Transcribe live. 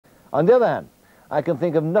On the other hand, I can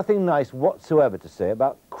think of nothing nice whatsoever to say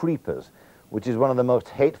about Creepers, which is one of the most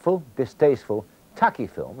hateful, distasteful, tacky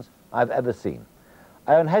films I've ever seen.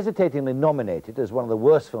 I unhesitatingly nominate it as one of the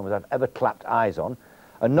worst films I've ever clapped eyes on,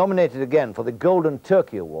 and nominated again for the Golden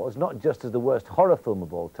Turkey Awards, not just as the worst horror film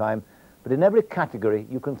of all time, but in every category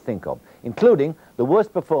you can think of, including the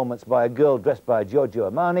worst performance by a girl dressed by Giorgio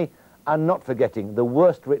Armani, and not forgetting the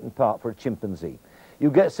worst written part for a chimpanzee. You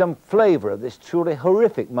get some flavour of this truly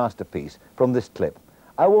horrific masterpiece from this clip.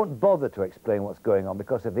 I won't bother to explain what's going on,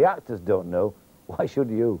 because if the actors don't know, why should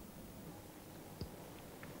you?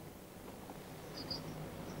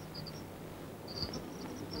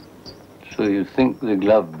 So you think the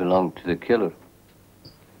glove belonged to the killer?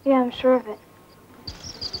 Yeah, I'm sure of it.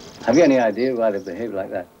 Have you any idea why they behave like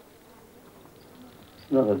that?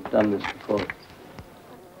 Not have done this before.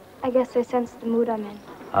 I guess they sense the mood I'm in.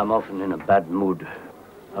 I'm often in a bad mood,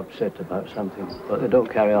 upset about something, but they don't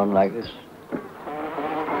carry on like this.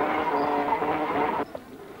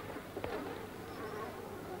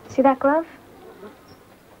 See that glove?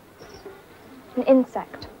 An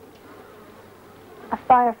insect. A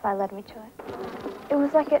firefly led me to it. It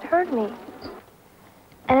was like it heard me,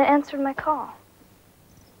 and it answered my call.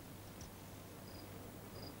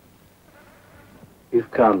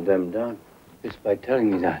 You've calmed them down just by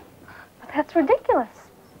telling me that. But that's ridiculous.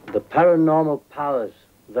 The paranormal powers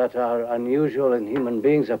that are unusual in human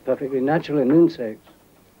beings are perfectly natural in insects.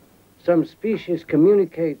 Some species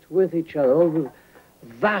communicate with each other over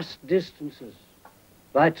vast distances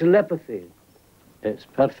by telepathy. It's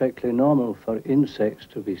perfectly normal for insects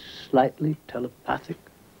to be slightly telepathic.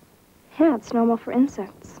 Yeah, it's normal for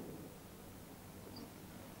insects.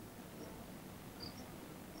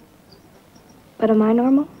 But am I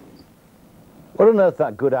normal? What on earth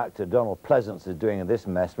that good actor Donald Pleasance is doing in this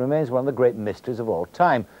mess remains one of the great mysteries of all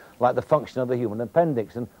time, like the function of the human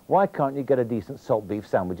appendix, and why can't you get a decent salt beef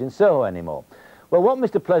sandwich in Soho anymore? Well, what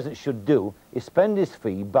Mr. Pleasance should do is spend his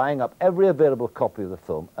fee buying up every available copy of the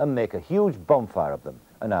film and make a huge bonfire of them,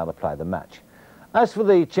 and I'll apply the match. As for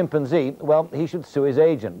the chimpanzee, well, he should sue his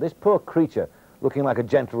agent. This poor creature, looking like a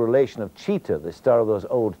gentle relation of Cheetah, the star of those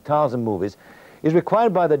old Tarzan movies, is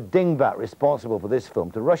required by the dingbat responsible for this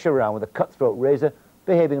film to rush around with a cutthroat razor,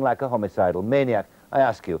 behaving like a homicidal maniac. I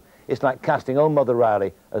ask you, it's like casting old Mother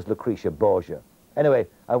Riley as Lucretia Borgia. Anyway,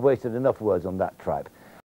 I've wasted enough words on that tripe.